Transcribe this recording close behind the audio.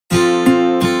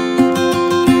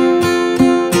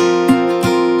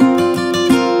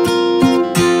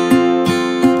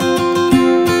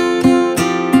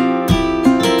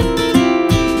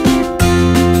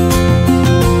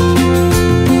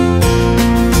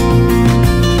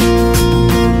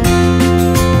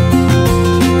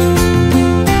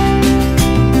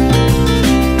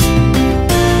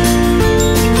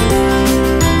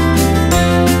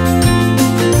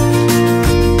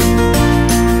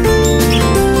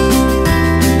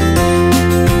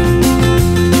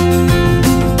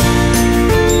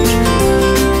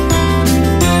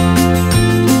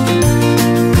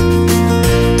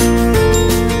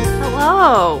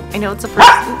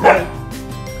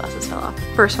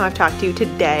first time I've talked to you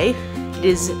today. It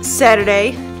is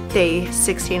Saturday, day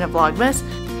 16 of Vlogmas.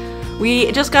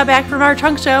 We just got back from our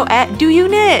trunk show at Do You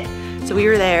Knit? So we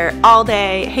were there all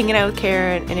day hanging out with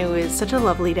Karen, and it was such a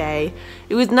lovely day.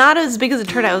 It was not as big as a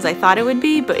turnout as I thought it would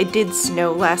be, but it did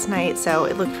snow last night, so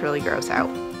it looked really gross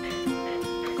out.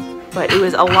 But it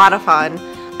was a lot of fun.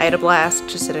 I had a blast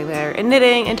just sitting there and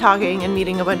knitting and talking and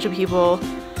meeting a bunch of people,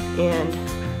 and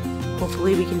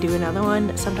hopefully we can do another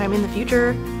one sometime in the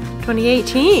future,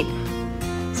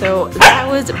 2018. So that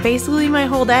was basically my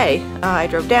whole day. I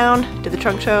drove down to the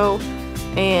trunk show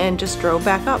and just drove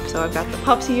back up. So I've got the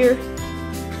pups here.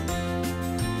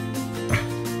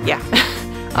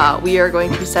 Yeah, we are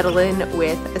going to settle in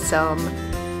with some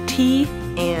tea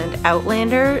and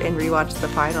Outlander and rewatch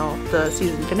the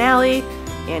season finale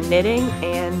and knitting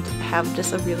and have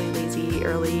just a really lazy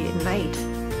early night.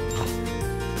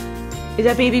 Is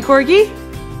that baby Corgi?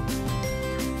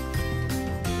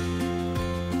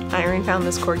 Irene found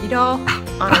this Corgi doll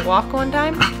on a walk one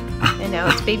time, and now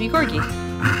it's baby Corgi.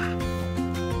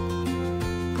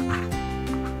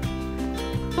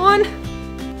 One.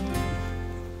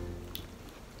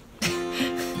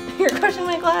 You're crushing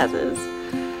my glasses.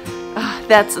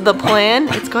 That's the plan.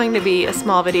 It's going to be a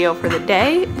small video for the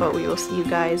day, but we will see you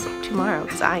guys tomorrow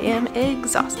because I am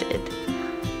exhausted.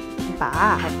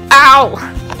 Bye.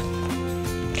 Ow!